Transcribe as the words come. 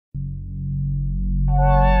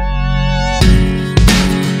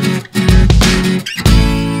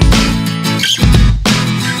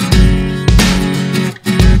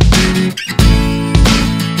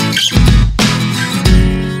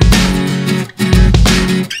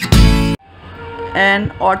An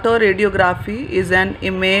AutoRadiography is an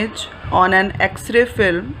image on an X-ray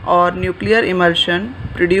film or nuclear emulsion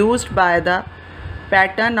produced by the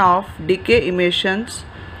pattern of decay emissions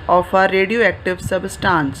of a radioactive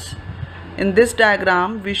substance. In this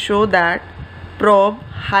diagram, we show that probe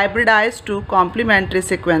hybridized to complementary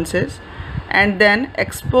sequences and then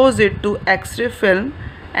expose it to X-ray film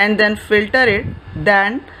and then filter it,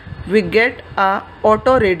 then we get a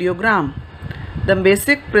autoradiogram. The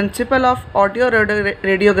basic principle of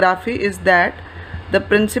autoradiography is that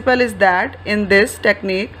in this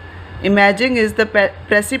technique, imaging is the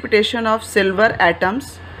precipitation of silver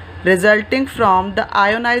atoms resulting from the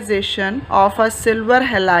ionization of a silver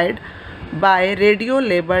halide by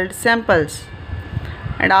radio-labeled samples.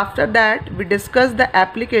 And after that, we discuss the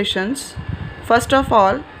applications. First of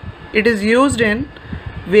all, it is used in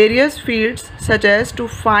various fields such as to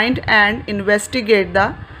find and investigate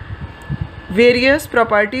the various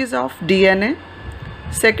properties of DNA.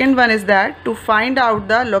 Second one is that to find out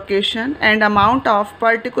the location and amount of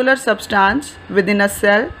particular substance within a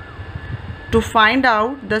cell, to find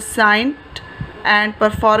out the scent and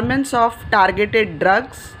performance of targeted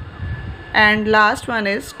drugs, and last one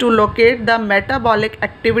is to locate the metabolic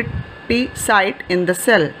activity site in the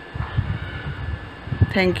cell.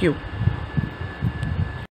 Thank you.